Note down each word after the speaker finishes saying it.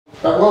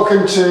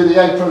Welcome to the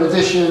April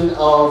edition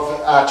of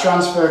our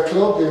Transfer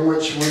Club, in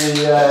which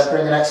we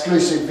bring an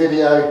exclusive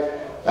video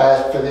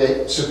for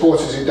the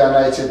supporters who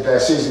donated their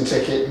season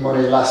ticket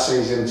money last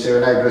season to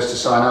enable us to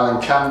sign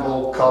Alan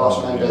Campbell,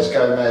 Carlos Mendes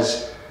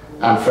Gomez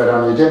and Fred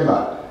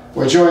Onyedinma.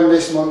 We're joined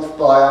this month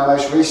by our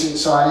most recent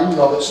signing,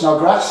 Robert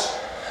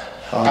Snodgrass,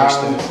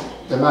 and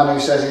the man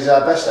who says he's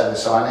our best ever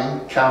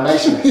signing, Kal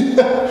Naismith.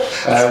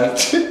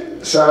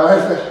 So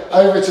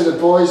over to the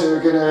boys who are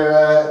going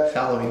to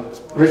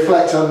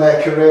reflect on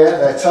their career,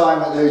 their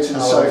time at Luton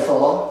so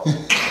far,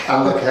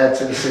 and look ahead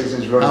to the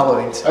season's run.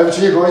 Over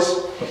to you, boys.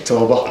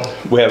 October.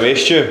 Where we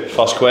Stu?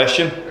 First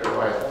question.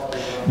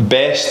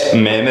 Best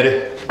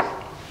memory.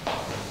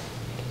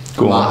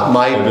 Go on.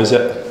 What was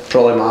it?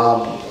 Probably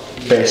my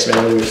best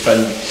memory would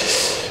been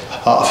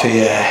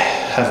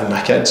having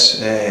my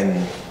kids.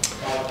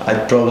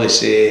 I'd probably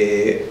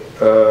say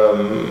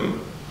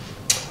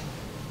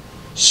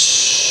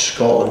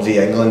Scotland v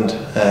England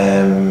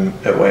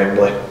at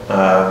Wembley.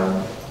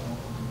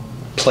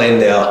 Playing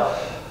there,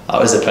 that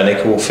was the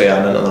pinnacle for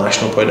an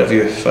international point of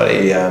view, for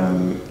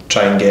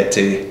try and get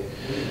to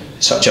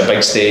such a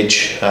big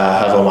stage,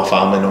 have all my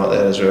family not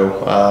there as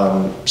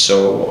well.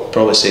 So I'd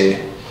probably say,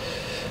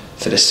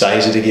 for the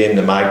size of the game,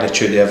 the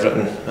magnitude of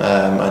everything,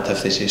 I'd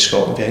have to say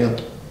Scotland v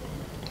England.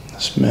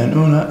 That's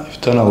mental, isn't it?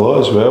 You've done a lot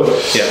as well.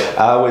 Yeah.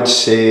 I would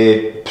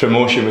say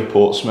promotion with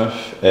Portsmouth.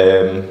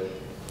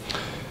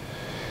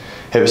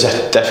 It was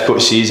a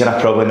difficult season. I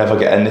probably never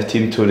got in the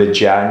team till the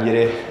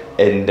January,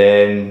 and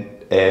then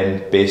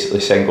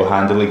basically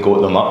single-handedly got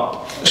them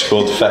up.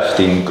 Scored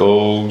 15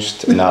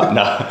 goals. No,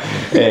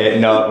 it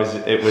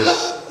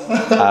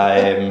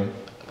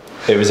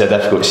was a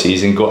difficult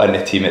season. Got in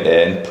the team at the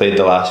end, played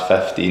the last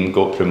 15,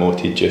 got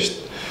promoted,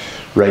 just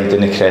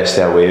riding the crest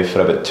of a wave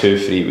for about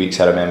 2-3 weeks.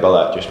 I remember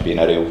that just being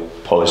a real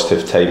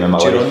positive time in my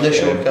life. Did you run the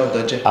show, Kal,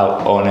 did you?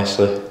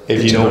 Honestly,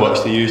 if you know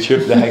watch the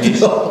YouTube, the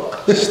Higgies,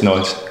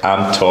 Snods,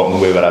 I'm talking,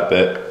 we were about,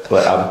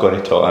 like, I'm going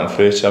to talk on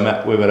through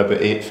summit, we were about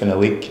 8th in the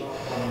league,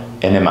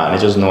 and the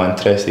manager's no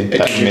interested in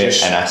picking me,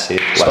 and I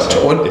said,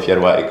 listen, if you're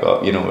what I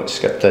got, you know what the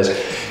script is.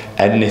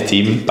 In the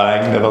team,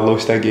 bang, never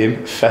lost a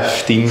game,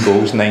 15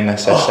 goals, 9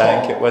 assists, I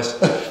think it was.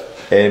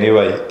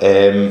 Anyway,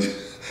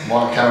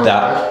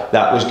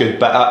 that was good,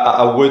 but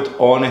I would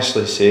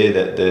honestly say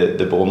that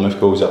the Bournemouth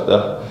goal's up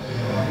there.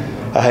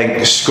 I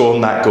think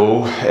scoring that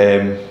goal,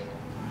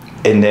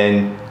 and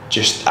then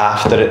just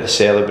after it, the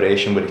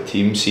celebration with the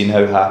team, seeing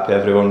how happy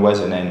everyone was,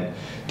 and then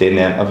doing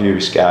the interview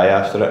with Sky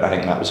after it, I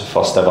think that was the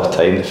first ever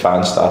time the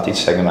fans started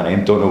singing my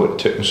name. Don't know what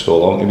took them so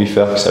long, to be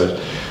fair, because I was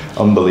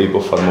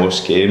unbelievable for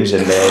most games,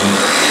 and then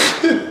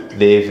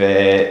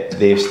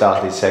they've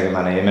started singing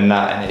my name and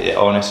that, and it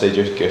honestly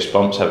just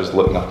goosebumps. I was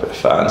looking up at the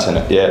fans, and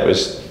it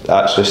was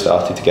actually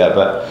started to get a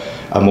bit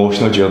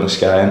emotional during the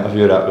Sky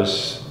interview. That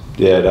was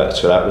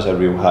a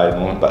real high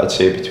moment, but I'd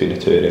say between the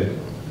two of them.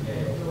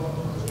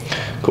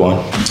 Go on.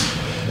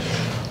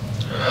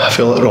 I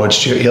feel like Rod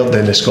Stewart here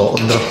down to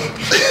Scotland though.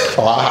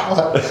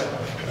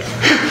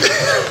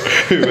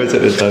 Who was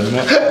it that done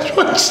that?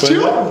 Rod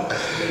Stewart.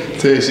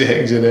 2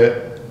 seconds in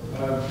it.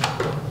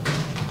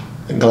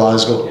 In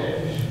Glasgow.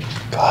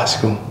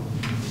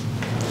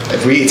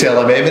 If we tell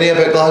a memory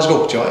about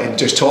Glasgow, do you want to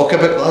just talk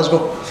about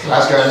Glasgow?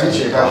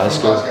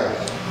 Glasgow.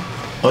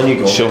 On you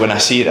go. So when I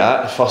see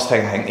that, the first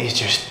thing I think is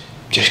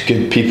just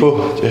good people,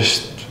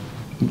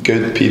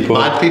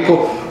 Mad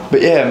people.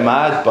 But yeah,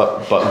 mad,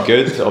 but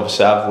good.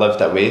 Obviously, I've lived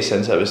that way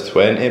since I was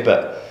 20.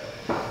 But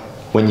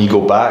when you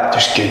go back,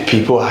 just good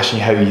people asking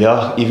you how you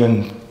are.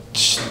 Even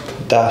just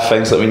daft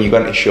things like when you go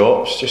into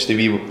shops, just the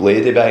wee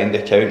lady behind the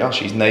counter.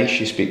 She's nice.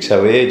 She speaks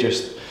away.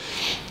 Just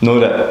know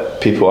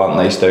that people aren't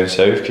nice down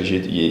south, because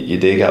you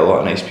do get a lot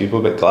of nice people.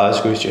 But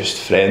Glasgow's just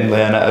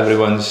friendly, and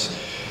everyone's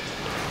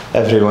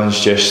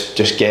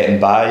just getting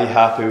by,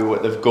 happy with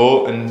what they've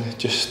got, and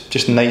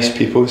just nice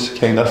people's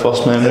kind of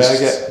first memory I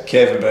get.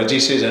 Kevin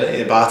Bridges says, isn't it?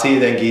 The batty,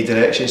 then gave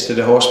directions to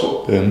the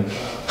hospital. Boom.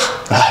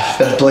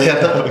 Fair play, you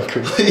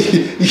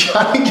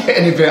can't get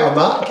any better than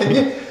that, can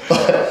you?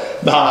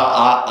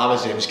 I'm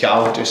as same as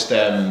Kal, just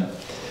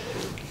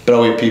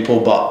brilliant people,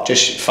 but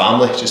just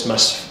family, just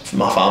miss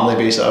my family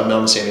basically. I'm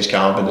the same as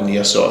Kal, I've been in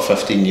here sort of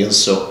 15 years,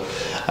 so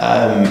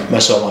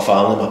miss all my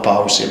family, my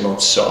pals, my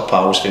sort of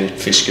pals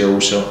for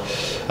school, so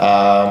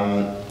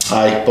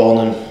born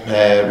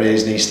and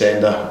raised in East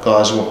End of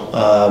Glasgow.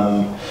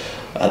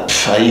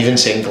 I even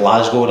saying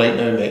Glasgow right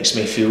now makes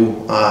me feel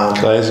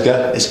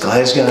Glasgow. It's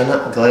Glasgow, isn't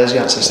it?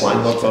 Glasgow, it's a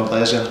slang word for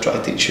Glasgow. I try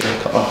to teach you a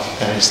couple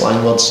of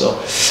slang words, so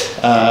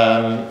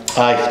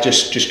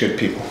just good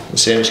people, the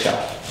same as Kal.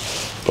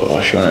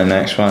 Bosh, on the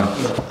next one.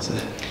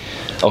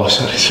 Oh,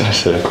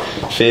 sorry.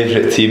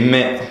 Favourite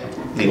teammate?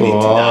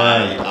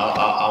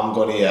 I'm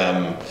going to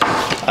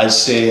I'd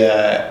say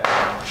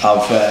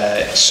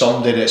I've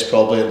somebody that's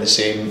probably on the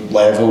same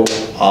level.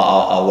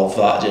 I love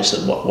that,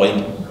 just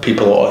wine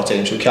people a lot of the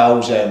time. So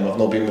Kal's, I've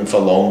not been with him for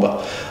long,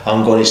 but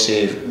I'm going to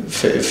say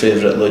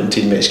favourite Luton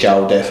teammates,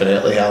 Kal,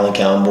 definitely. Alan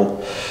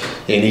Campbell,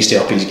 he needs to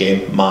up his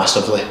game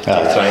massively to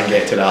try and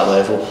get to that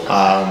level.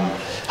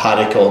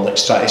 Harry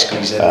Connick's trying to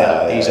squeeze in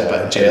there. He's a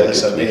bit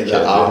jealous of me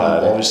that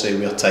obviously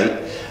we're tight.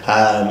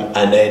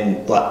 And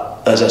then,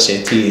 like, as I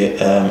said to you,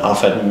 I've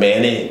had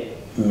many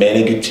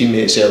good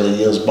teammates early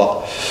years,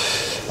 but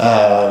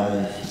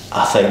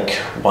I think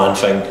one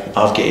thing,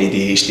 I've got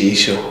ADHD,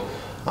 so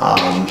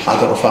I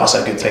don't know if that's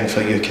a good thing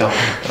for you, Kal.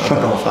 I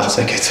don't know if that's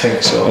a good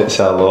thing. So it's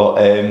a lot.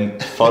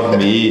 For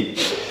me,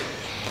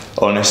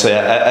 honestly,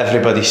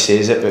 everybody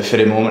says it, but for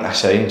the moment I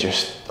signed,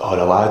 just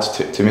the lads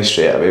took to me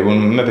straight away. Well,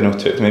 maybe not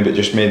took to me, but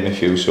just made me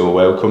feel so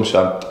welcome.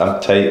 So I'm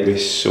tight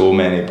with so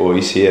many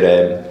boys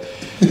here.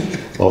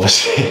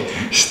 Obviously,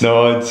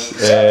 Snods,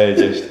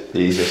 just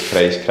Jesus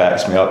Christ,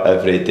 cracks me up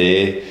every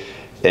day.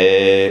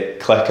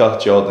 Clicker,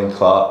 Jordan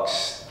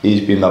Clark's.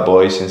 He's been my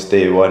boy since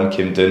day one.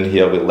 Came down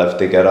here, we lived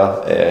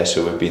together,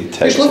 so we've been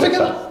tight. You live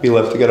together? We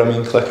lived together, me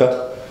and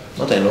Clicker.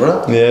 I didn't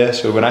know that. Yeah,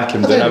 so when I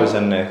came down, I was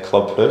in the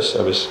clubhouse.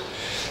 I was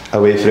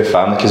away for the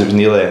family because it was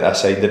nearly, I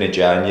signed in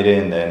January,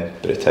 and then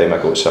by the time I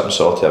got something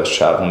sorted, I was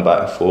travelling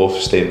back and forth,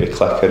 staying with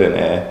Clicker,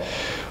 and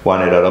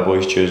one of the other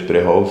boys,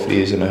 Dewsbury Hall, for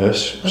years in the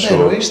house.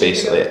 So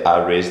basically,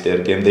 I raised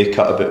their game. They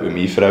cut a bit with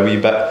me for a wee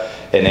bit,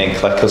 and then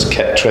Clicker's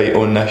kicked right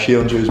on this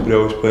year, and Dewsbury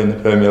Hall's playing the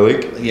Premier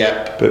League.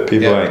 Yep. But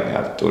people think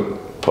I don't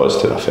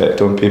positive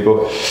effect on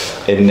people.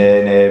 And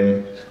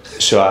then,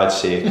 so I'd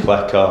say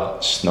Clicker,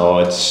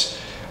 Snods.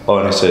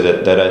 Honestly,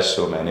 there is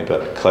so many,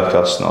 but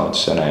Clicker,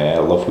 Snods, and I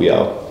love Wee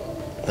Al.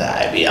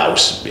 Aye, Wee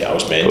Al's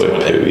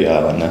mental. Put Wee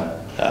Al in there.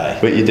 Aye.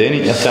 What you doing?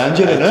 Eating your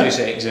tangerine, innit? 2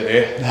 seconds in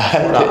there.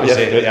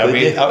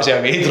 That was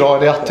a wee draw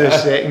there, 2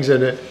 seconds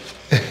in it.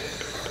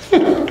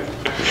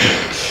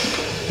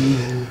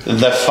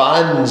 The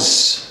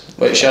fans,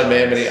 what's your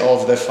memory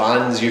of the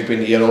fans? You've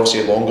been here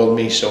obviously longer than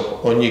me, so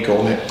on you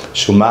go, mate.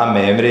 So my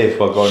memory, if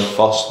we're going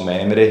first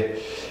memory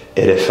of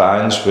the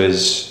fans,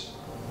 was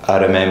I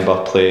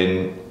remember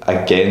playing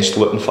against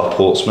Luton for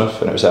Portsmouth,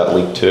 and it was at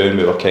League 2, and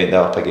we were kind of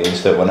up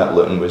against it when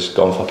Luton was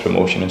gone for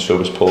promotion, and so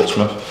was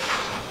Portsmouth.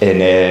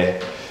 And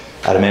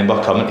I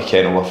remember coming to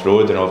Kenilworth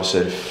Road, and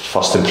obviously the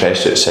first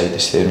impression outside the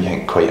stadium, you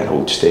think quite an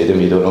old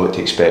stadium, you don't know what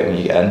to expect when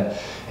you get in.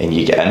 And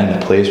you get in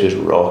and the place was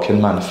rocking,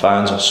 man. The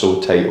fans are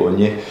so tight on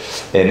you.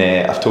 And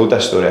I've told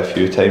this story a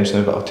few times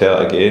now, but I'll tell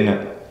it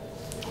again.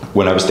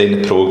 When I was doing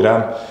the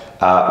programme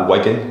at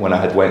Wigan, when I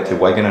had went to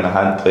Wigan and I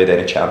hadn't played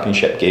any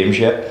championship games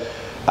yet,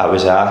 I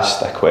was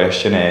asked a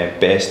question,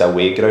 best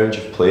away ground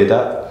you've played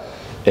at.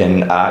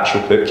 And I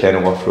actually put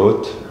Kenilworth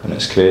Road, and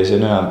it's crazy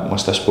now. I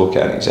must have spoke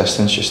it in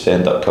existence just to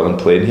end up coming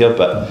playing here.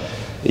 But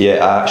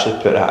yeah, I actually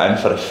put that in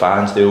for the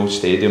fans, the old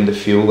stadium, the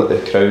feel that the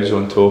crowd's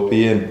on top of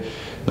you.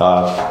 And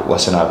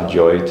I've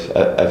enjoyed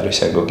every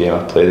single game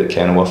I've played at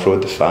Kenilworth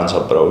Road. The fans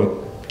are brilliant.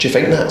 Do you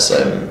think that's? Do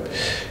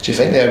you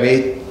think the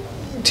away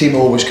team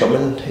always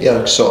coming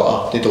here sort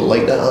of they don't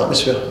like that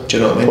atmosphere? Do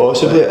you know what I mean?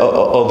 Possibly,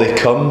 or they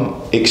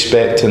come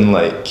expecting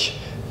like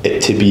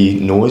it to be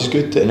no as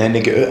good, and then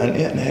they get out into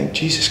it and they think,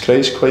 Jesus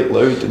Christ, quite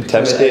loud,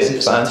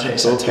 intimidating fans.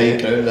 It's a tight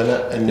ground, isn't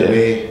it? And the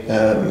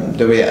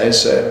way it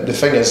is. The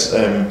thing is,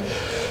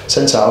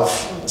 since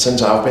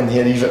I've been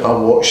here, even I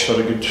watched for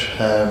a good.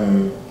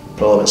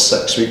 Probably about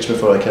 6 weeks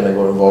before I kind of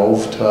got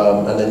involved,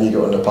 and then you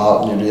go in the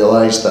park and you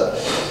realise that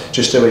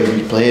just the way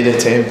we play, the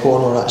tempo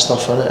and all that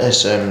stuff in it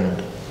is,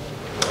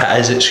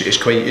 it's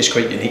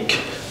quite unique.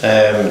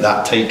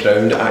 That tight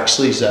ground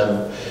actually is,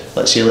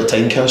 let's say like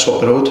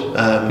Tynecastle Road,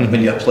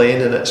 when you're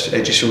playing, and it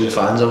just shows the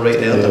fans are right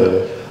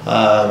there.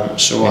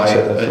 So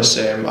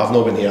I've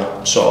not been here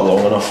sort of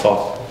long enough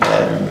for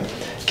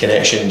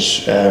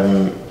connections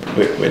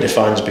with the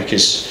fans,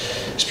 because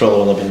it's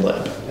probably only been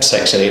like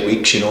 6 or 8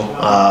 weeks, you know,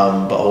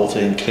 but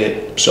hopefully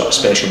create sort of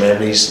special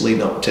memories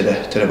leading up to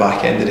the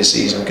back end of the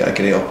season. We've got a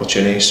great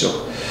opportunity,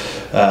 so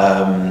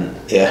in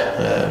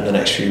the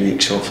next few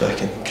weeks hopefully I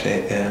can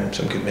create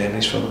some good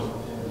memories for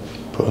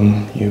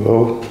them. You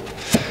will.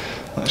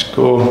 Let's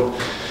go.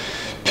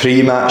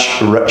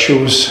 Pre-match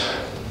rituals.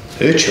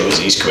 Who chose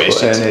these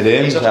questions?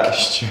 These are crap.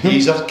 Stu,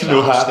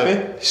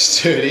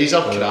 these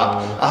are crap.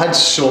 I had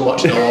so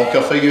much knowledge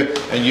for you,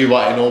 and you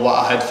want to know what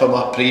I had for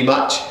my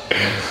pre-match.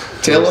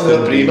 Tell them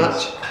our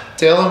pre-match.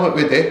 Tell them what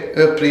we do.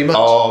 Our pre-match.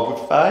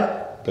 Oh, aye.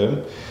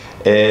 Boom.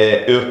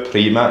 Our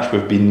pre-match,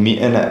 we've been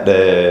meeting at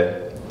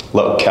the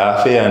little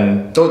cafe,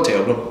 and don't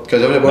tell them,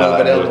 because everyone will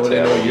be there and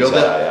know you're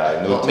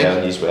there. No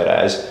telling you where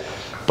it is.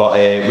 But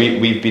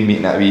we've been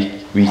meeting at a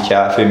wee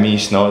cafe, me,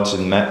 Snods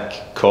and Mick,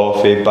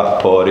 coffee, bit of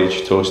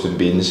porridge, toast and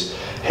beans,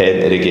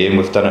 heading to the game.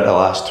 We've done it the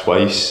last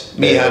twice.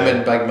 Me, him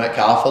and Big Mick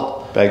Harford.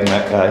 Big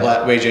Mick, aye.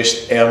 Like, we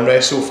just arm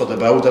wrestle for the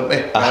bill, didn't we?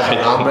 We had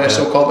an arm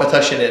wrestle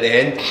competition at the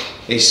end.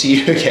 You see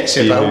who gets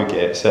the bill. Who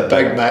gets it.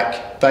 Big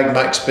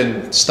Mick's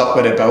been stuck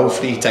with the bill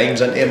 3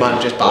 times into him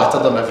and just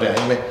battered him every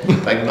time with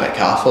Big Mick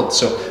Harford.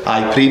 So,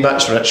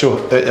 pre-match ritual,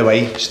 out the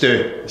way.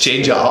 Stu,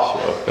 change it up.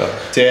 Sure.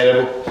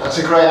 Terrible. That's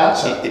a great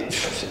answer.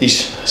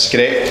 It's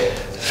great.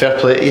 Fair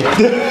play to you.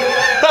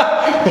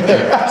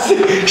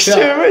 Stu,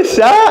 what's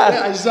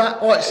that? Is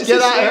that what's It's the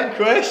same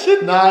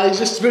question. Nah, he's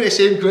just about the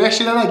same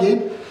question in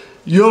again.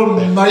 You're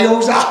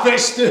miles off it,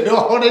 Stu,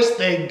 honest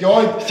to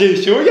God.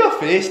 Show your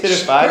face to the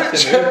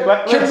fans.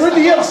 Can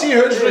we here see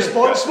who's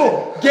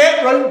responsible?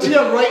 Get round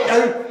here right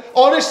now.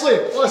 Honestly,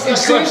 what's that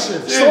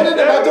question? Stand in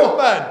the middle,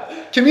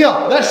 man. Come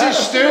here, this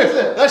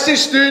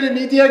is Stu, the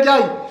media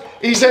guy.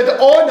 He's had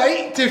all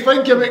night to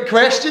think about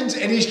questions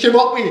and he's come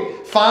up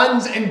with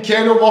fans in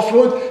Kenilworth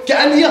Road.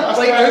 Get in here,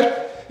 right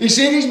now. He's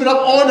saying he's been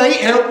up all night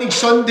helping his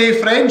Sunday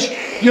friends.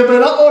 You've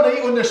been up all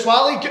night on the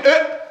Swally. Get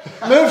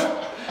out, move.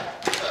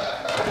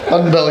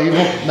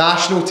 Unbelievable.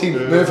 National team,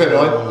 moving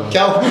on.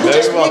 Cal, we'll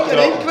just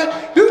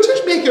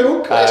make our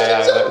own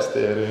questions.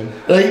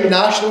 Right,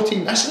 national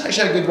team. This is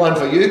actually a good one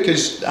for you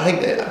because I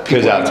think that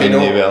people I've been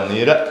well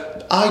near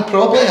it. Aye,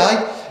 probably,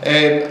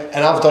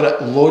 and I've done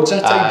it loads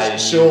of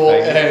times. So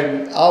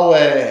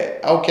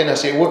I'll kind of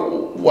say,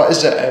 what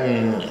is it?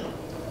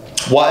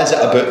 What is it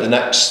about the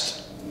next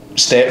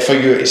step for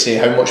you to say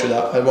how much would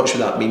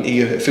that mean to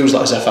you? It feels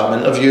like as if I'm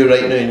interviewing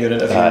right now and you're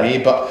interviewing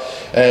me, but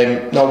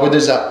no, what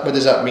does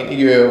that mean to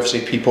you?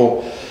 Obviously,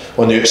 people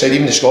on the outside,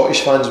 even the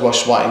Scottish fans, want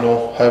to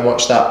know how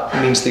much that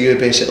means to you,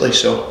 basically.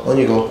 So on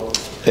you go.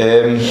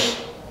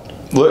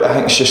 Look, I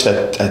think it's just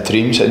a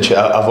dream situation.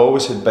 I've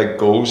always had big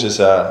goals as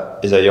a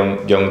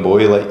young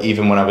boy. Like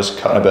even when I was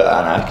cutting about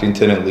at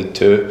Accrington in League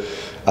 2,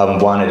 I'm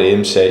one of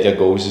them, set your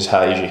goals as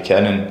high as you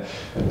can. And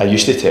I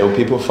used to tell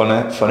people, funny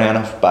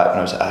enough, back when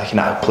I was like, I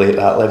can play at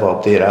that level,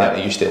 I'll do that.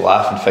 I used to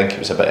laugh and think it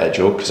was a bit of a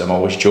joke because I'm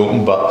always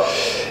joking, but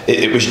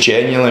it was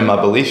genuinely my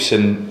beliefs,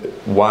 and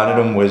one of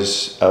them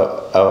was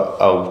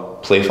I'll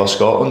play for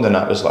Scotland, and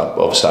that was like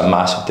obviously a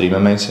massive dream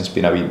of mine since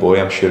being a wee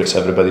boy. I'm sure it's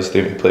everybody's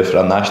dream to play for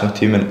a national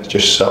team, and it's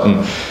just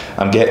something.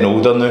 I'm getting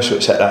older now, so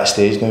it's at that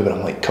stage now where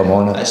I'm like, come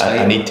on,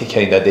 I need to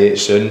kind of do it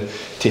soon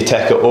to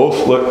tick it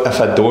off. Look, if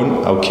I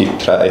don't, I'll keep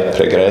trying to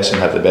progress and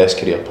have the best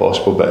career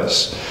possible, but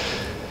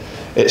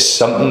it's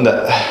something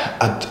that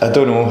I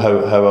don't know how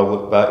I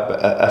look back, but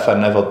if I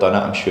never done it,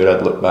 I'm sure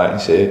I'd look back and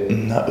say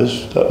that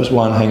was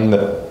one thing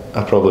that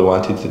I probably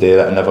wanted to do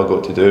that I never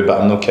got to do.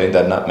 But I'm not kind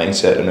of in that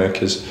mindset now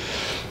because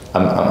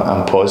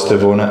I'm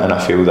positive on it, and I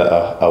feel that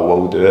I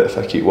will do it if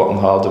I keep working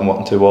hard and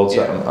working towards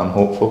it. I'm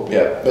hopeful.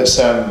 Yeah, it's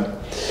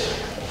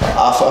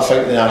I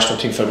think the national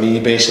team for me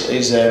basically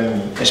is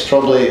it's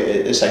probably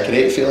it's a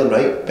great feeling,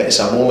 right? But it's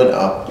a moment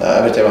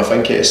every time I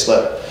think it's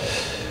like,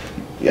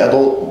 yeah, I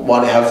don't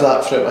want to have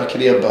that throughout my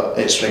career, but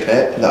it's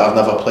regret that I've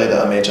never played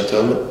at a major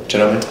tournament. Do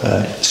you know what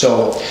I mean?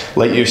 So,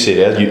 like you say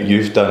there,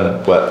 you've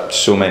done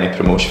so many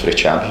promotions for the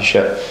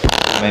Championship,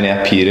 many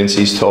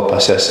appearances, top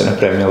assists in the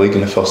Premier League,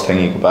 and the first thing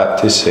you go back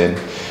to is saying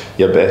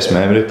your best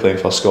memory playing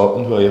for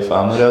Scotland while your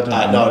family there.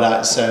 No,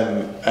 that's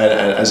and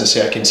as I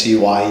say, I can see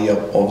why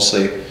you're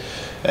obviously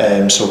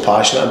so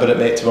passionate about it,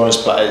 mate. To be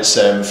honest, but it's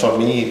for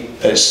me,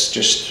 it's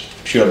just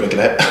pure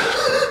regret.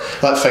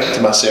 That think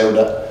to myself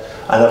that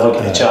I never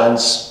get a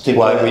chance to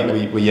why were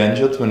you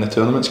injured when the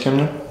tournaments came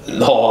in?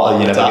 No,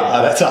 I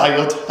retired,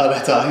 mate. I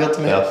retired.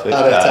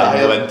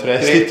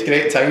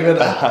 Great timing.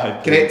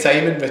 Great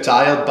timing,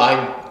 retired, bang,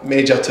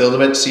 major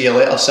tournament, see you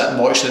later, sit and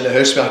watch it in the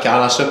house with a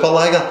can of super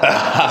lager.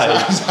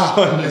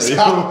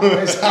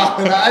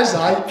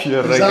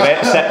 Pure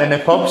regret sitting in the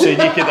pub saying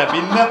you could have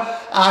been there.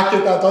 I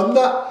could have done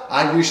that.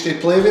 I used to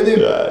play with him,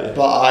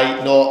 but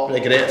I not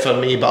regret for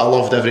me. But I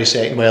loved every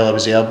second while I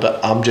was there. But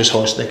I'm just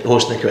hosting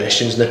the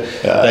questions now.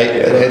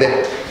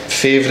 Ready?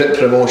 Favourite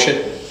promotion?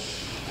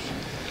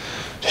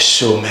 There's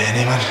so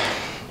many, man.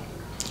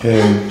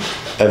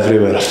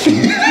 Everywhere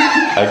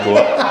I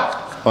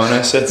go,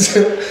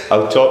 honestly.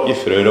 I'll talk you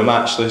through them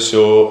actually.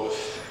 So,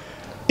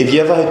 have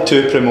you ever had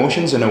 2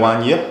 promotions in a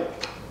 1 year?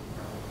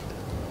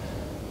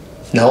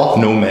 No.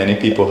 No many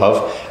people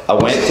have. I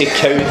went to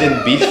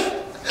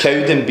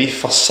Cowden Beef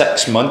for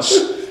 6 months,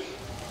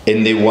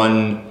 and they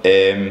won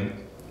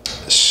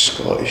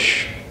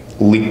Scottish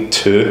League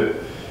 2.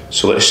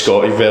 So like the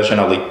Scottish version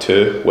of League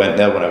 2. Went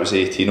there when I was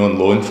 18 on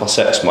loan for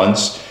 6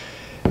 months.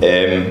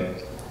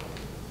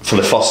 For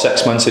the first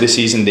 6 months of the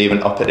season, they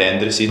went up at the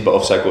end of the season, but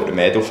obviously I got the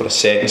medal. For the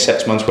second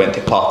 6 months, went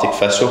to Partick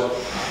Thistle,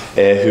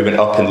 who went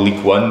up in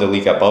League 1, the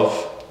league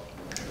above.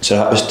 So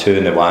that was 2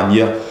 in the 1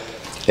 year.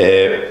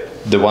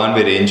 The one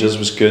with Rangers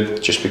was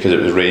good, just because it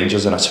was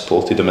Rangers and I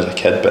supported them as a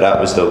kid, but that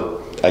was the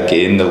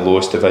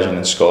lowest division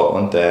in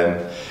Scotland.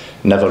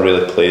 Never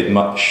really played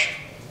much.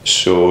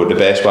 So the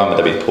best one would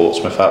have been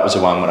Portsmouth. That was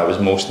the one when I was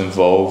most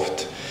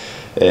involved.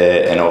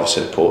 And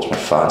obviously the Portsmouth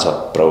fans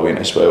are brilliant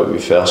as well, to be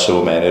fair,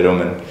 so many of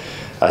them, and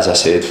as I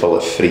said, for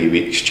like 3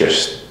 weeks,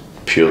 just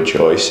pure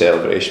joy,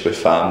 celebration with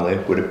family,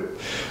 with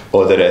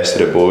all the rest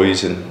of the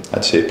boys, and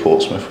I'd say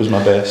Portsmouth was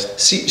my best.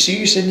 See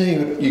you said now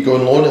you go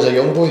on loan as a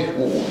young boy.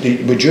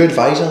 Would you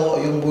advise a lot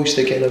of young boys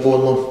to kind of go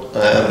on loan?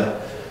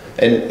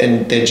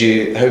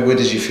 And how good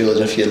did you feel as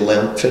if you'd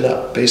learnt from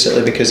that,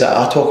 basically? Because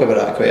I talk about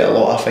that quite a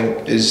lot. I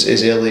think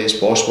as early as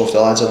possible, if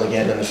the lads are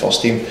getting in the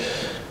first team,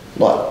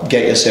 like,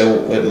 get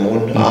yourself out on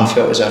loan. I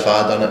felt as if I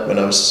had done it when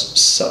I was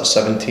sort of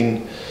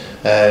 17.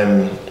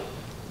 It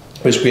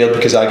was weird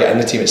because I got in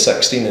the team at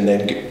 16 and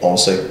then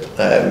obviously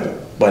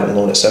went on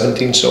loan at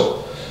 17.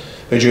 So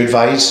would you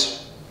advise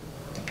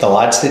the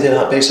lads to do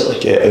that basically.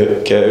 Get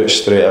out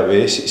straight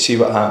away. See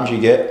what happens.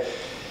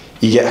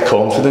 You get a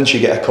confidence. You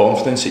get a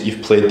confidence that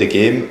you've played the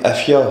game.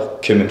 If you're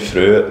coming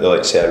through it,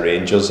 like say a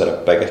Rangers or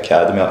a big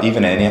academy or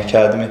even any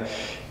academy,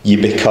 you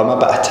become a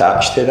bit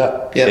attached to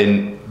that,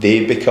 and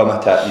they become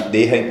attached.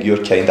 They think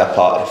you're kind of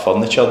part of the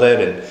furniture there,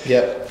 and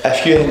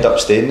if you end up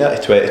staying there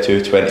to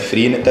 22,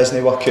 23 and it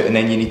doesn't work out, and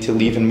then you need to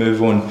leave and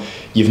move on,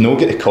 you've not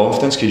got the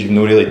confidence because you've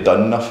not really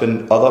done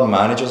nothing. Other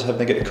managers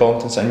haven't got the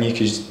confidence in you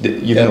because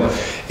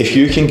if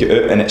you can get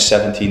out and at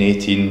 17,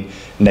 18,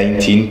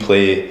 19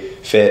 play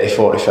 30,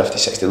 40, 50,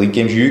 60 league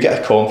games, you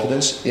get a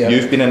confidence.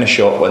 You've been in a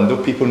short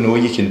window, people know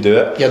you can do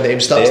it. Your name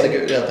starts to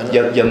get out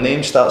there, your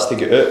name starts to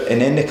get out,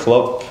 and then the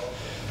club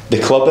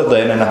are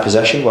then in a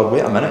position where,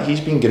 wait a minute, he's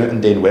been going out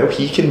and doing well,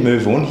 he can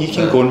move on, he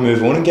can go and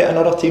move on and get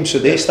another team, so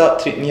they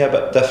start treating you a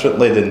bit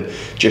differently than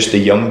just the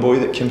young boy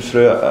that came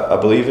through. I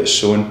believe it's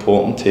so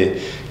important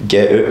to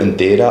get out and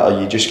do that,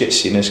 or you just get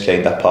seen as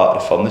kind of part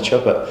of the furniture.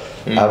 But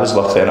I was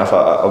lucky enough,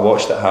 I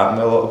watched it happen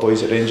with a lot of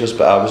boys at Rangers,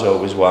 but I was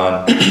always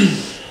one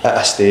at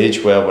a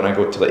stage where when I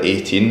got to like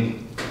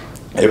 18,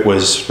 it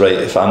was, right,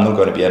 if I'm not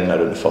going to be in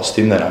there in the first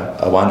team, then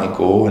I want to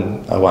go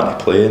and I want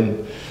to play.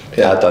 And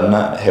I done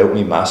that. It helped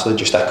me massively,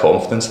 just that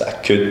confidence that I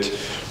could,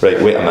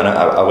 right, wait a minute,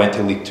 I went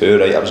to League 2,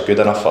 right, I was good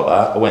enough for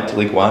that. I went to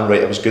League 1,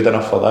 right, I was good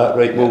enough for that.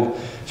 Right, well,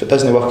 if it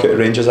doesn't work out at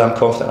Rangers, I'm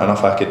confident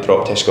enough I could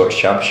drop to a Scottish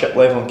Championship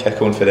level and kick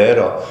on for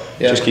there, or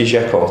just gives you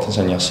a confidence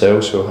in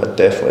yourself. So I'd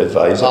definitely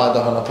advise it. I'd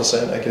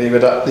 100% agree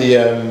with that.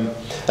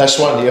 This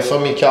one here for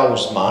me,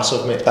 Cal's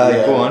massive, mate.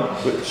 Go on,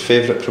 what's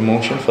favourite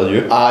promotion for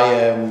you?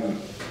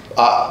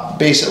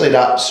 Basically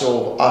that,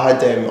 so I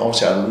had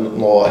obviously I don't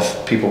know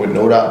if people would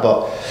know that,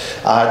 but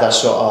I had a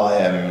sort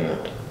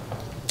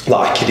of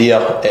like a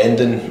career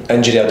ending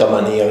injury. I done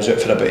my knee, I was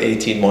out for about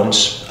 18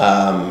 months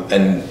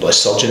and like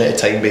surgery at the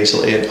time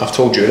basically, and I've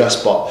told you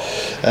this, but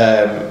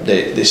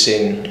they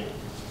saying,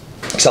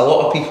 because a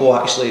lot of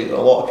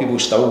people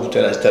still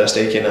to this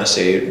day kind of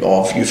say,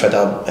 oh, if you've had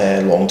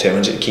a long-term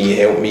injury, can you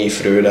help me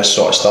through this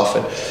sort of stuff?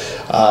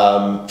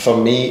 And for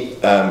me,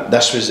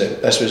 this was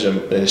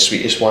the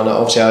sweetest one.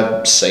 Obviously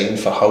I signed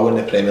for Hull in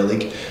the Premier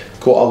League,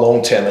 got a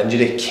long-term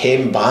injury,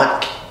 came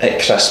back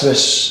at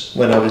Christmas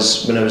when I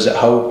was at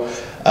Hull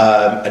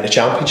in the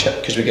Championship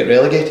because we get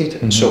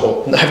relegated.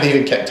 So I haven't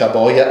even kicked a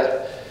ball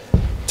yet.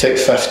 Took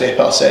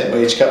 50%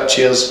 wage cut.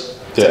 Cheers.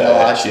 To the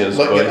lads. Cheers,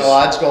 look boys. at the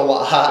lads going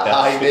like,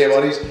 aye, no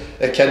worries.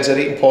 The kids are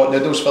eating pot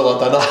noodles for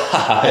their dinner,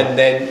 and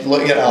then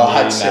looking at our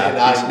heads saying,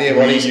 aye, no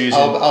worries,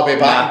 I'll be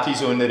back.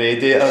 Nappies on the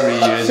radiator,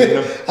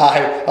 reusing them.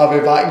 Aye, I'll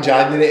be back in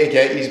January to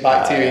get these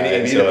back to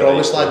the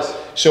promised land.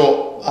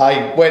 So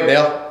I went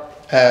there,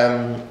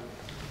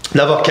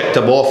 never kicked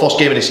a ball. First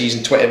game of the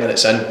season, 20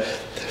 minutes in,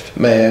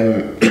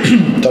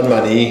 done my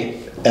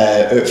knee,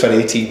 out for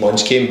 18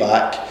 months, came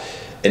back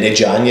in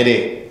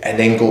January, and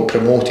then got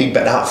promoted.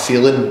 But that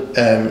feeling,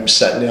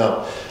 sitting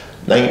there,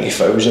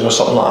 90,000 or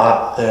something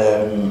like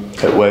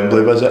that. At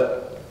Wembley, was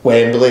it?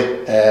 Wembley.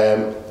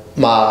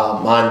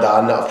 My and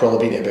Dan have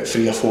probably been to about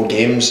 3 or 4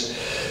 games.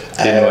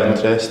 You're not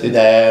interested?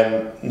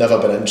 Never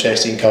been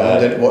interested in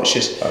coming down to watch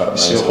this. So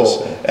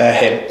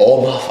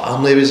all my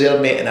family was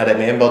there, mate, and I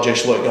remember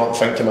just looking up and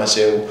thinking to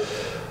myself,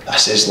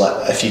 this is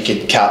like, if you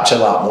could capture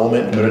that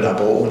moment and put it in a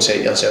bottle and say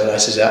to yourself,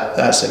 this is it,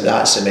 that's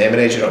the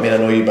memory. Do you know what I mean? I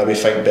know you maybe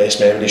think best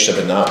memory should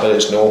have been that, but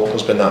there's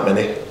been that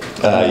many.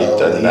 You've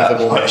done that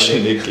much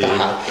in the game.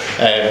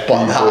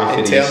 But that,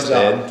 in terms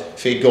of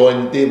if you go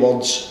on the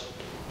words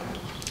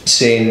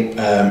saying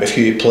if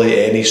you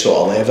play any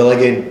sort of level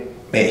again,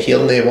 mate,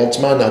 hearing the words,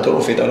 man, I don't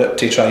know if he done it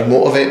to try and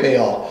motivate me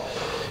or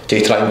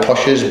to try and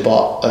push us,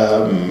 but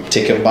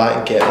to come back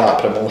and get that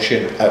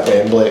promotion at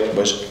Wembley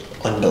was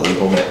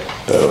unbelievable, mate.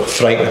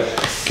 Frightening.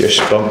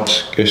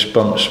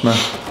 Goosebumps, man.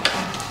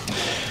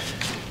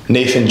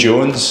 Nathan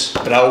Jones,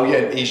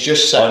 brilliant. He's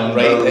just sitting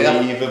right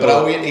there.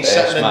 Brilliant. He's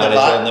sitting in the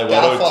back.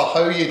 Gaffer,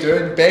 how are you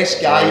doing? Best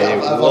guy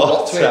I've ever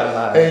worked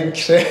with.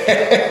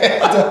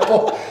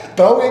 Incredible.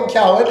 Brilliant,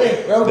 Cal, isn't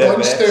he? Well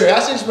done, Stu.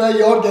 This is where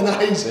you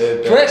organise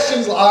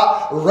questions like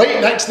that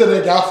right next to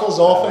the gaffer's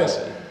office.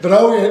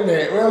 Brilliant,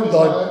 mate. Well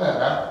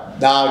done.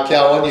 Nah,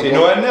 Cal, on you go. You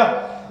know in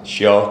there?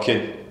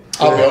 Shocking.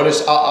 I'll be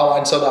honest, I'll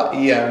answer that.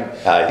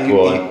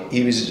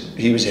 He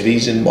was the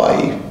reason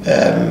why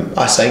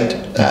I signed.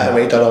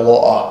 He done a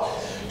lot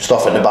of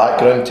stuff in the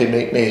background to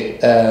make me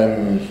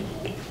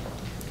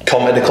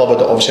come to the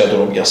club. Obviously I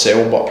don't know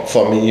yourself, but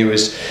for me he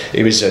was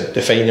a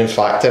defining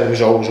factor. He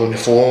was always on the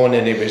phone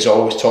and he was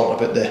always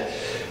talking about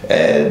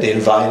the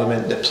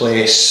environment, the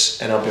place,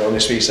 and I'll be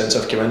honest with you, since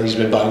I've come in he's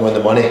been bang on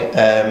the money.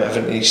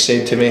 Everything he's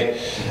said to me,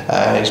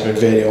 he's been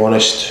very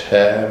honest,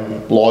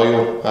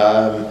 loyal,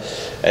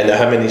 and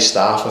him and his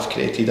staff have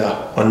created an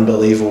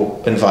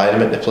unbelievable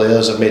environment. The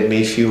players have made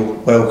me feel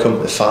welcome,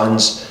 the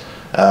fans,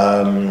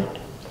 and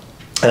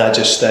I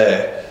just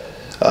as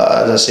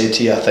I say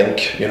to you, I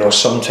think, you know,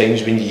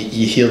 sometimes when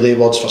you hear the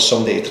words for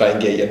somebody to try and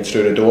get you in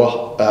through the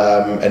door,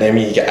 and then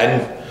when you get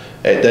in,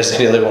 it doesn't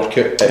really work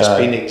out. It's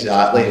been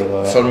exactly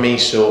for me.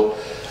 So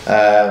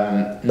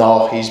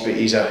No,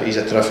 he's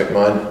a terrific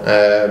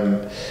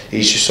man.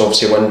 He's just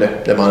obviously won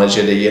the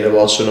Manager of the Year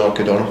award, so no,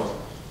 good on him.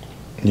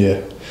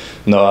 Yeah.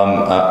 No,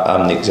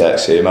 I'm the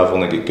exact same. I've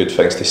only got good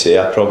things to say.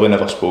 I probably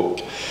never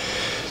spoke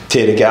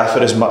to the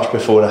gaffer as much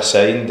before I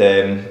signed.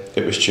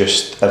 It was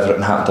just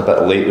everything happened a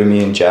bit late with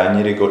me in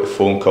January. Got the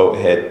phone call to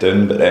head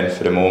down, but then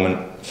for the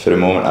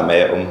moment I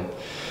met him,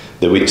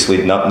 the weeks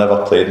leading up,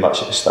 never played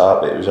much at the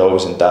start, but it was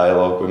always in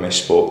dialogue with me,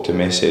 spoke to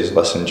me, says,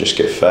 listen, just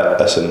get fit,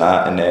 this and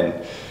that. And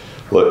then,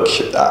 look,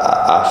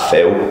 I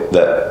felt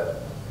that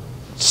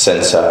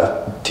since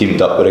I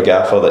teamed up with a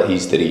gaffer, that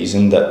he's the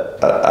reason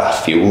that I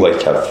feel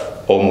like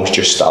I've almost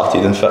just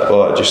started in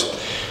football. I just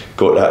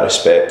got that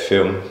respect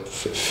for him,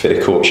 for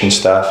the coaching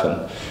staff,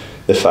 and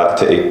the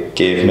fact that he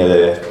gave me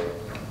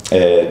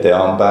the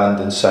armband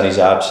in Sonny's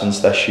absence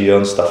this year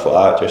and stuff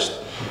like that. Just,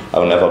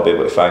 I'll never be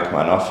able to thank him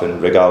enough,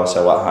 and regardless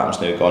of what happens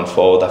now going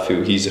forward, I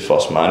feel he's the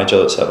first manager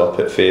that's ever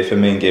put faith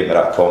in me and gave me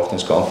that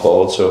confidence going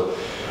forward. So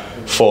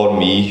for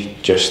me,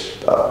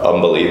 just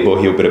unbelievable.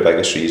 He'll be the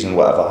biggest reason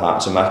whatever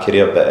happens in my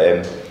career,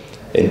 but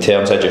in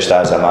terms of just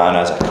as a man,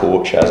 as a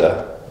coach, as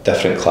a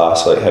different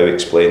class, like how he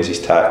explains his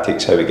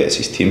tactics, how he gets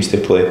his teams to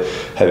play,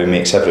 how he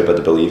makes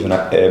everybody believe in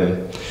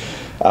it.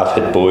 I've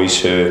had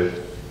boys who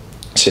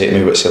say to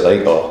me, what's it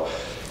like, or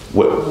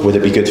would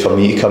it be good for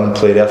me to come and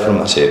play there for him?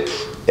 I say,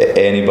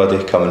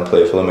 anybody come and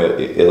play for him,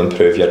 he'll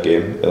improve your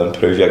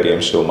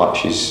game, so much.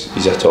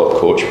 He's a top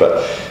coach,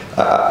 but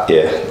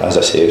yeah, as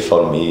I say,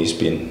 for me, he's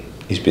been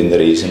the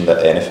reason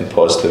that anything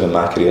positive in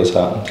my career's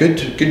happened.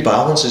 Good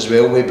balance as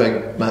well with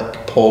Big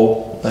Mick,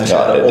 Paul,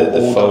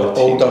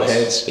 older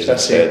heads,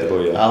 Chris,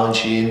 Alan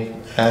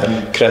Sheehan,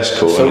 Chris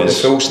Cohen, the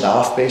full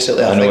staff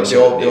basically. I think they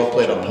all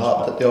played a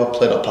part. They all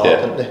played a part,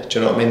 didn't they? Do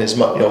you know what I mean? As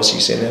much you're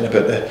obviously saying then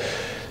about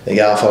the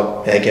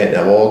gaffer getting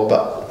the award,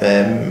 but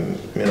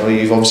you know,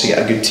 you've obviously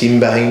got a good team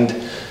behind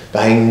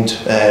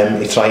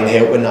to try and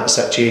help in that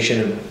situation,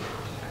 and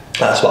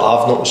that's what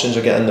I've noticed since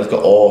we're getting. They've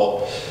got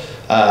all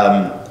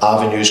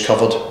avenues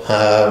covered,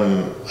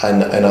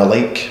 and I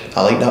like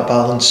that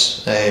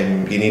balance.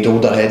 You need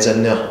older heads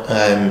in there.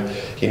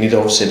 You need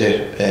obviously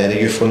the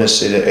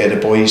youthfulness of the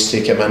boys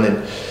to come in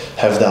and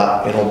have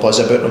that, you know, buzz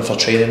about them for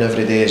training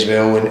every day as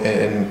well.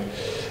 And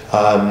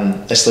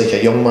it's like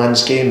a young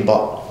man's game,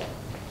 but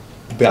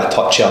with a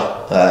touch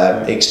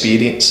of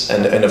experience,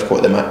 and they've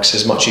got the mix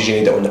as much as you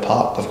need it on the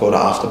park. They've got it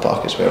off the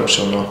park as well.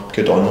 So no,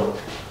 good on them.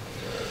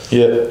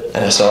 Yeah.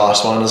 And it's the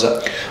last one, is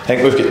it? I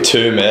think we've got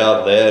two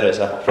more there as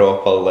a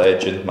proper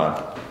legend, man.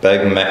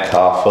 Big Mick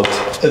Harford.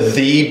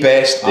 The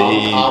best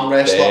arm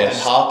wrestler in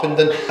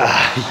Harpenden.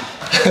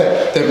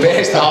 The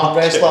best arm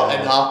wrestler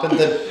in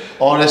Harpenden.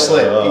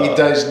 Honestly, he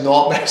does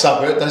not mess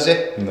about, does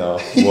he? No.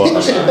 He's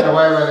giving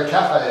away where the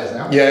cafe is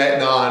now. Yeah,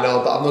 no, I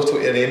know, but I'm not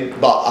talking your name.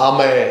 But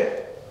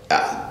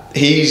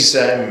he's,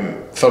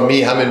 for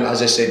me, him and,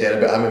 as I said there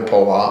about him and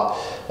Paul Hart,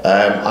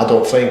 I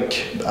don't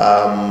think,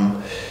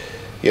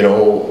 you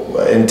know,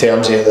 in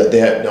terms of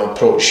the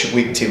approach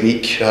week to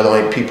week, I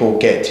don't think people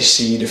get to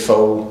see the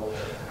full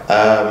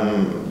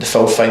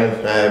thing,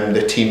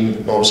 the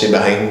team obviously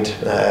behind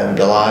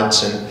the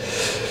lads, and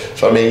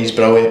for me he's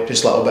brilliant.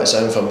 Just little bits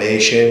of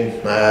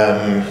information,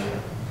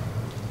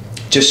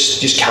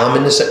 just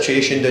calming the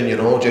situation down, you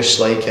know, just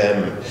like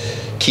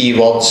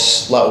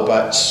keywords, little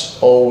bits,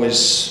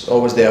 always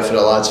there for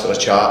the lads for a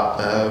chat,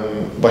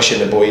 wishing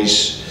the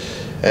boys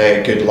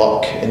good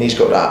luck, and he's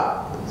got that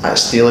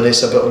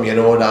steeliness about him, you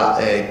know,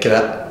 that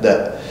grit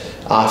that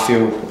I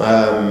feel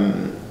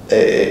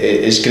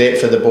is great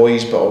for the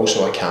boys, but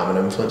also a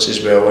calming influence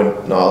as well.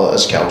 And no,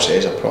 as Kal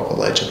says, a proper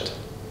legend.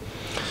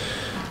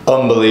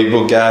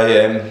 Unbelievable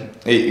guy.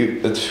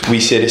 We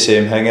say the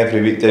same thing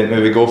every week, don't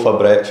we? We go for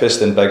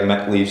breakfast and Big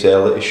Mick leaves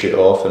early to shoot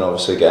off and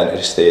obviously get into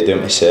the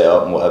stadium to set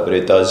up and whatever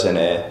he does, and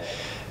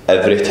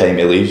every time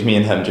he leaves, me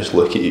and him just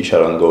look at each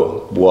other and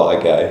go, what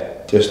a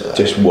guy,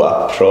 just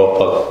what a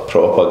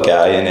proper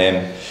guy.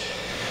 And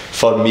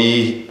for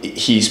me,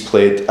 he's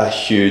played a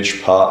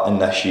huge part in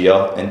this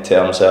year in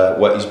terms of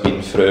what he's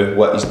been through,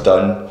 what he's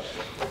done.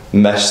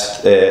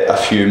 Missed a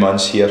few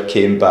months here,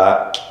 came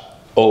back,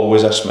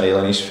 always a smile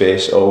on his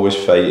face, always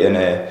fighting.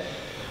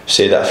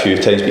 Said that a few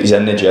times, but he's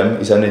in the gym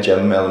with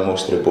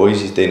most of the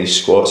boys. He's doing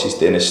his squats, he's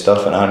doing his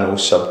stuff, and I know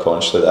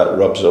subconsciously that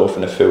rubs off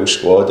in the full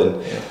squad,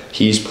 and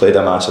he's played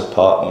a massive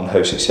part on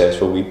how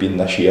successful we've been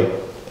this year.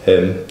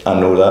 I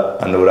know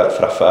that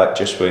for a fact,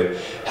 just with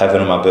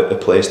having him about the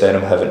place, then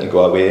him having to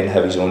go away and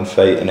have his own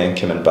fight and then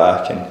coming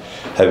back, and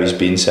how he's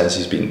been since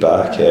he's been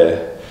back.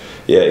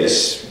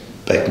 He's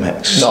big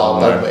mix. No,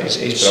 he's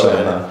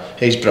brilliant.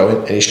 He's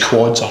brilliant, and his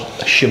quads are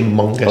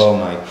humongous. Oh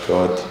my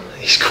god,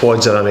 his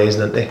quads are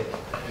amazing, aren't they?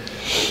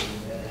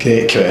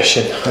 Great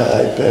question.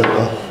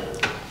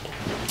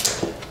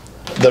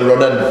 The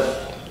running,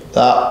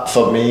 that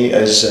for me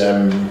is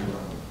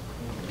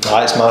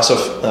it's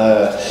massive.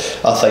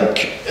 I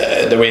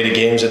think the way the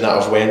games and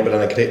that have went, we're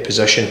in a great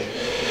position,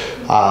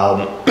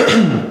 and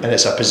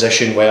it's a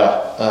position where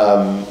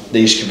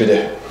these could be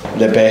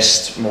the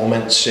best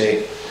moments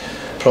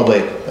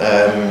probably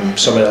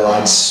some of the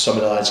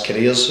lads'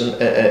 careers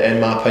in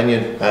my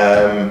opinion,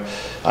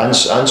 and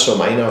so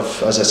mine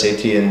have, as I said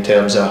to you, in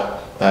terms of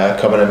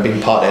coming and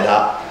being part of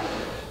that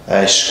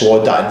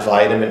squad, that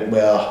environment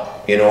where,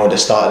 you know, at the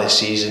start of the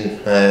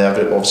season,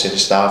 obviously the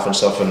staff and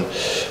stuff, and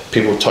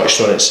people touched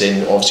on it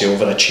saying obviously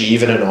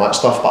overachieving and all that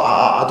stuff, but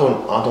I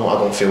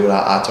don't feel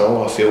that at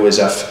all. I feel as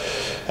if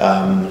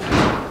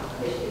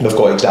we've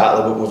got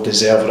exactly what we've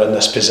deserved. We're in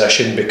this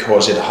position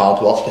because of the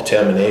hard work,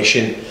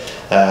 determination,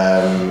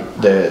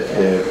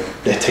 the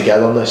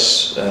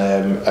togetherness,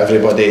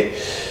 everybody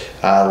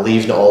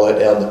leaving it all out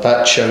there on the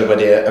pitch,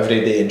 everybody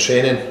every day in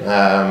training.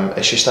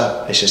 It's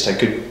just a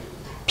good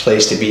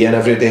place to be in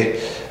every day.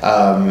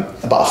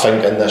 But I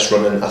think in this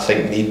running, I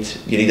think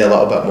you need a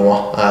little bit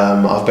more.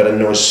 I've been in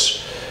those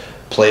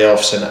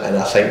playoffs, and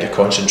I think your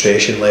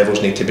concentration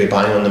levels need to be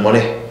bang on the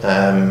money.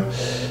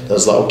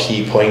 There's little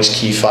key points,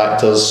 key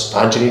factors,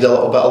 and you need a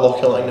little bit of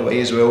luck along the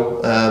way as well.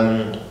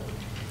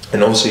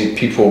 And obviously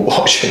people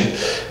watching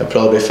are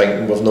probably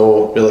thinking we've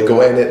not really got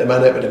any at the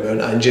minute with the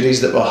amount of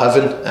injuries that we're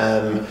having.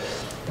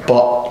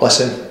 But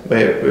listen,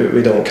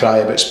 we don't cry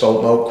about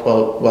spilt milk.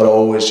 We're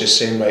always just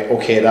saying, right,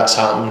 okay, that's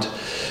happened.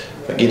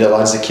 Give the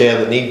lads the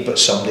care they need, but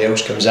somebody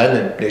else comes in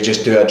and they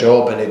just do a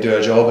job, and they do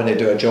a job, and they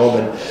do a job,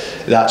 and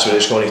that's what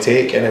it's going to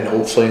take. And then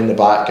hopefully in the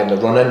back and the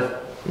running,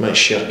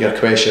 which your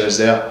question is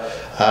there,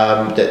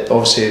 that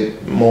obviously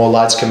more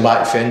lads come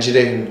back for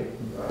injury and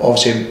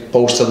obviously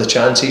bolster the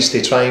chances to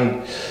try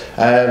and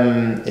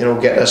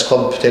get this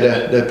club to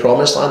the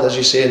promised land, as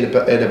you say, in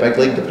the big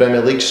league, the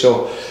Premier League.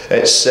 So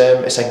it's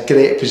a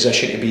great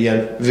position to be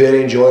in,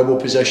 very enjoyable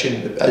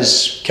position,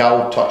 as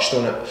Cal touched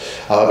on it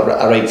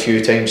a right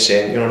few times,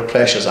 saying, you know, the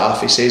pressure's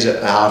off. He says it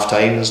at half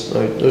time,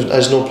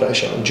 there's no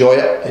pressure. Enjoy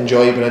it,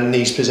 enjoy being in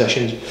these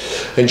positions,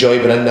 enjoy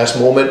being in this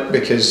moment,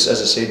 because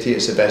as I said to you,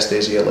 it's the best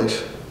days of your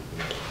life.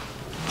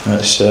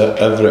 That's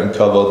everything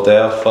covered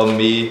there for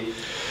me.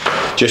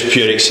 Just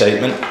pure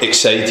excitement,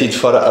 excited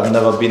for it. I've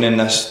never been in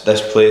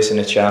this place in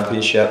the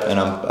Championship, and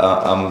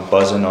I'm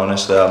buzzing,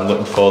 honestly. I'm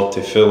looking forward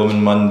to Fulham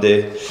on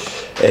Monday,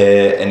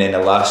 and then the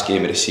last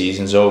game of the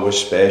season is always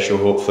special.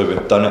 Hopefully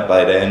we've done it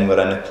by then,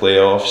 we're in the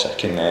playoffs. I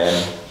can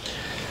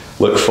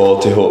look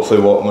forward to hopefully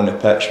walking on the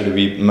pitch with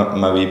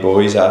my wee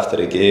boys after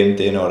the game,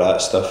 doing all that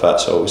stuff.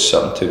 That's always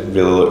something to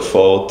really look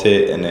forward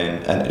to. And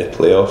then into the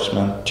playoffs,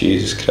 man,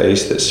 Jesus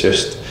Christ, it's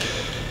just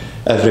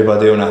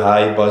everybody on a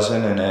high,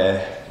 buzzing, and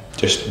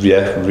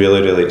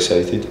really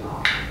excited.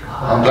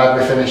 I'm glad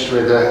we finished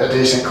with a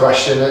decent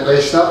question at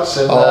least, Nuts.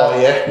 And,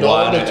 yeah, no,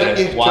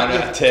 one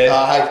out of 10.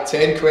 I had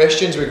 10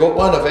 questions, we got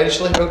one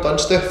eventually. Well done,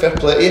 Stu, fair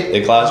play to you.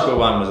 The Glasgow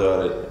one was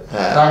alright.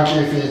 Thank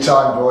you for your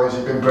time, boys,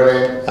 you've been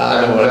brilliant. No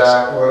and worries.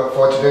 we'll look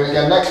forward to doing it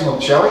again next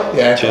month, shall we?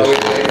 Yeah, cheers.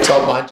 Top man.